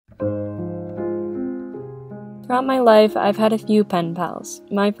Throughout my life, I've had a few pen pals.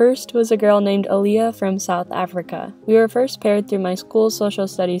 My first was a girl named Aaliyah from South Africa. We were first paired through my school's social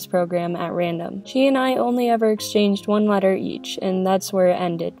studies program at random. She and I only ever exchanged one letter each, and that's where it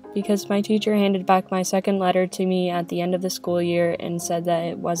ended, because my teacher handed back my second letter to me at the end of the school year and said that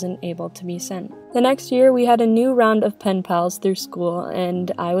it wasn't able to be sent. The next year, we had a new round of pen pals through school, and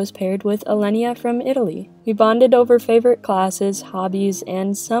I was paired with Ilene from Italy. We bonded over favorite classes, hobbies,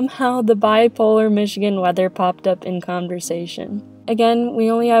 and somehow the bipolar Michigan weather popped up in conversation. Again, we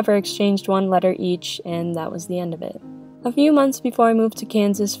only ever exchanged one letter each, and that was the end of it. A few months before I moved to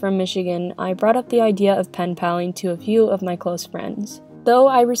Kansas from Michigan, I brought up the idea of pen paling to a few of my close friends. Though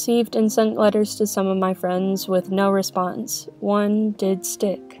I received and sent letters to some of my friends with no response, one did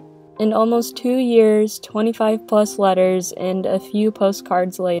stick. And almost 2 years, 25 plus letters, and a few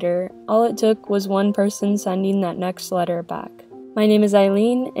postcards later, all it took was one person sending that next letter back. My name is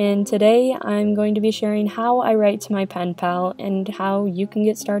Ilene, and today I'm going to be sharing how I write to my pen pal and how you can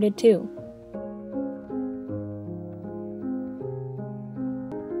get started too.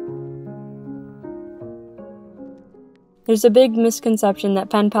 There's a big misconception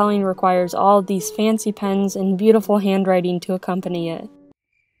that pen paling requires all of these fancy pens and beautiful handwriting to accompany it.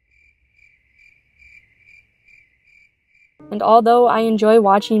 And although I enjoy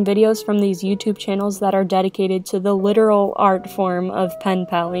watching videos from these YouTube channels that are dedicated to the literal art form of pen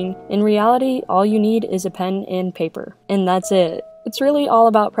paling, in reality, all you need is a pen and paper. And that's it. It's really all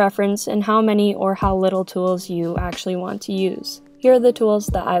about preference and how many or how little tools you actually want to use. Here are the tools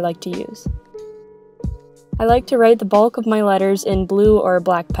that I like to use. I like to write the bulk of my letters in blue or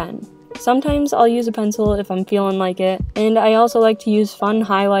black pen. Sometimes I'll use a pencil if I'm feeling like it, and I also like to use fun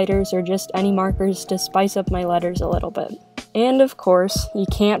highlighters or just any markers to spice up my letters a little bit. And of course, you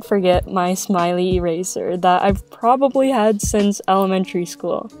can't forget my smiley eraser that I've probably had since elementary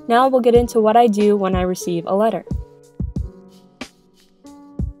school. Now we'll get into what I do when I receive a letter.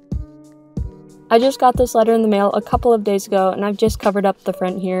 I just got this letter in the mail a couple of days ago, and I've just covered up the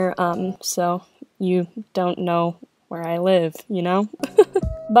front here, so you don't know where I live, you know?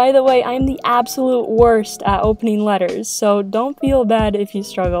 By the way, I'm the absolute worst at opening letters, so don't feel bad if you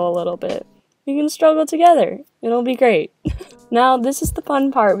struggle a little bit. We can struggle together. It'll be great. Now, this is the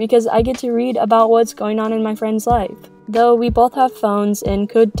fun part because I get to read about what's going on in my friend's life. Though we both have phones and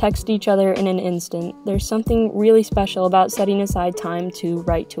could text each other in an instant, there's something really special about setting aside time to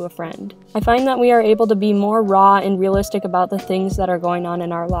write to a friend. I find that we are able to be more raw and realistic about the things that are going on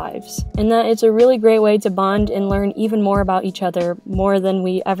in our lives, and that it's a really great way to bond and learn even more about each other, more than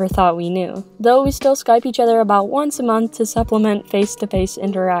we ever thought we knew. Though we still Skype each other about once a month to supplement face-to-face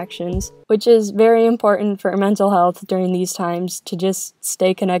interactions, which is very important for mental health during these times, to just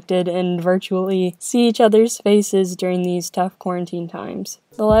stay connected and virtually see each other's faces during these tough quarantine times.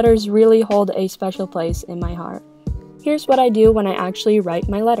 The letters really hold a special place in my heart. Here's what I do when I actually write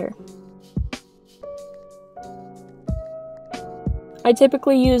my letter. I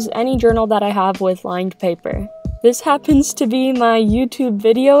typically use any journal that I have with lined paper. This happens to be my YouTube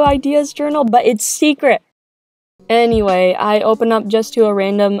video ideas journal, but it's secret! Anyway, I open up just to a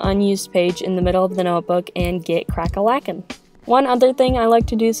random unused page in the middle of the notebook and get crack-a-lackin'. One other thing I like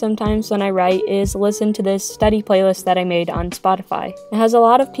to do sometimes when I write is listen to this study playlist that I made on Spotify. It has a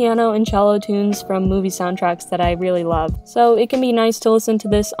lot of piano and cello tunes from movie soundtracks that I really love, so it can be nice to listen to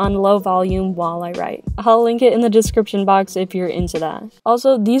this on low volume while I write. I'll link it in the description box if you're into that.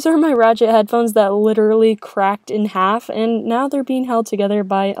 Also, these are my Ratchet headphones that literally cracked in half, and now they're being held together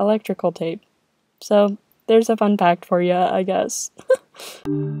by electrical tape. So, there's a fun fact for you, I guess.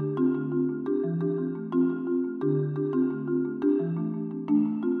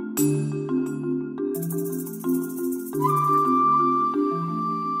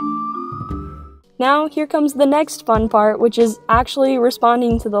 Now, here comes the next fun part, which is actually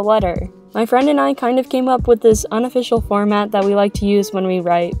responding to the letter. My friend and I kind of came up with this unofficial format that we like to use when we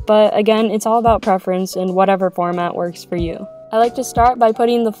write, but again, it's all about preference and whatever format works for you. I like to start by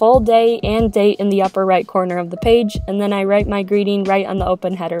putting the full day and date in the upper right corner of the page, and then I write my greeting right on the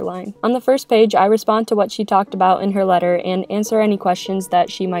open header line. On the first page, I respond to what she talked about in her letter and answer any questions that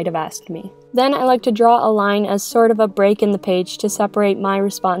she might have asked me. Then I like to draw a line as sort of a break in the page to separate my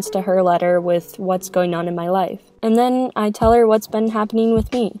response to her letter with what's going on in my life. And then I tell her what's been happening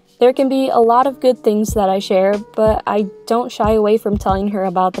with me. There can be a lot of good things that I share, but I don't shy away from telling her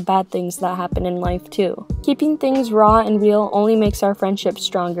about the bad things that happen in life too. Keeping things raw and real only makes our friendship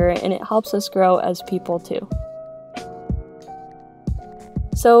stronger, and it helps us grow as people too.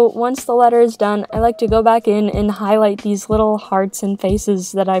 So once the letter is done, I like to go back in and highlight these little hearts and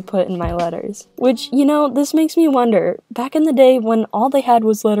faces that I put in my letters. Which, this makes me wonder, back in the day when all they had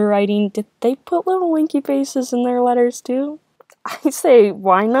was letter writing, did they put little winky faces in their letters too? I say,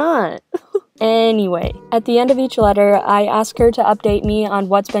 why not? Anyway, at the end of each letter, I ask her to update me on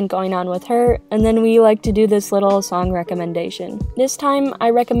what's been going on with her, and then we like to do this little song recommendation. This time, I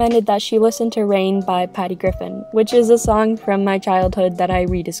recommended that she listen to Rain by Patty Griffin, which is a song from my childhood that I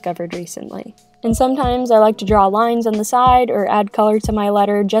rediscovered recently. And sometimes I like to draw lines on the side or add color to my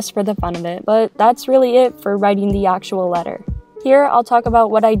letter just for the fun of it, but that's really it for writing the actual letter. Here, I'll talk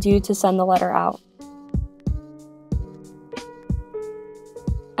about what I do to send the letter out.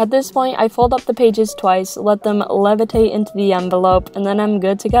 At this point, I fold up the pages twice, let them levitate into the envelope, and then I'm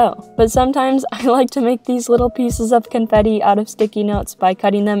good to go. But sometimes I like to make these little pieces of confetti out of sticky notes by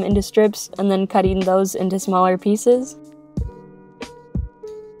cutting them into strips and then cutting those into smaller pieces.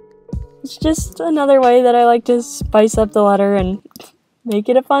 It's just another way that I like to spice up the letter and make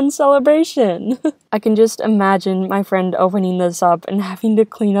it a fun celebration. I can just imagine my friend opening this up and having to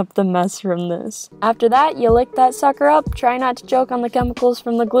clean up the mess from this. After that, you lick that sucker up, try not to choke on the chemicals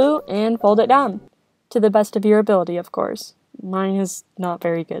from the glue, and fold it down. To the best of your ability, of course. Mine is not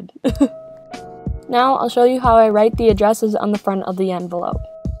very good. Now, I'll show you how I write the addresses on the front of the envelope.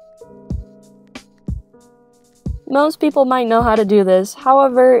 Most people might know how to do this,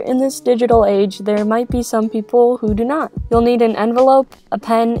 however, in this digital age, there might be some people who do not. You'll need an envelope, a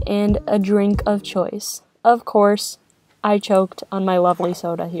pen, and a drink of choice. Of course, I choked on my lovely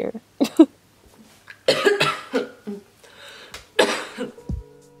soda here.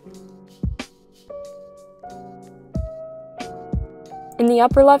 In the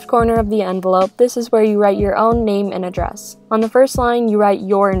upper left corner of the envelope, this is where you write your own name and address. On the first line, you write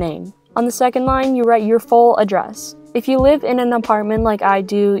your name. On the second line, you write your full address. If you live in an apartment like I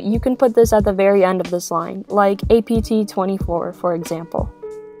do, you can put this at the very end of this line, like APT 24, for example.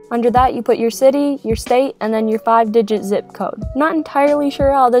 Under that, you put your city, your state, and then your 5-digit zip code. Not entirely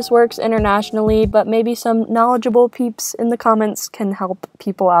sure how this works internationally, but maybe some knowledgeable peeps in the comments can help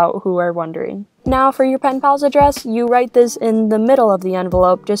people out who are wondering. Now for your pen pal's address, you write this in the middle of the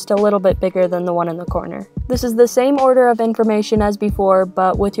envelope, just a little bit bigger than the one in the corner. This is the same order of information as before,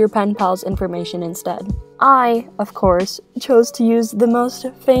 but with your pen pal's information instead. I, of course, chose to use the most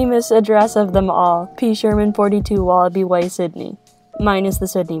famous address of them all, P. Sherman 42 Wallaby Way, Sydney. Minus the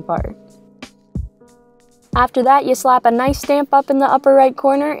Sydney part. After that, you slap a nice stamp up in the upper right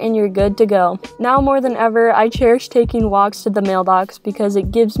corner and you're good to go. Now more than ever, I cherish taking walks to the mailbox because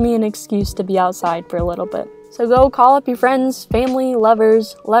it gives me an excuse to be outside for a little bit. So go call up your friends, family,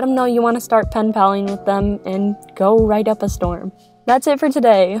 lovers, let them know you want to start pen paling with them, and go write up a storm. That's it for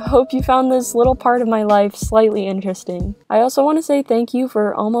today. Hope you found this little part of my life slightly interesting. I also want to say thank you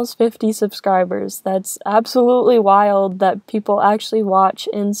for almost 50 subscribers. That's absolutely wild that people actually watch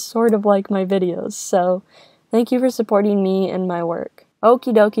and sort of like my videos, so thank you for supporting me and my work.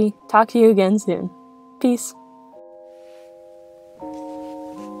 Okie dokie, talk to you again soon. Peace.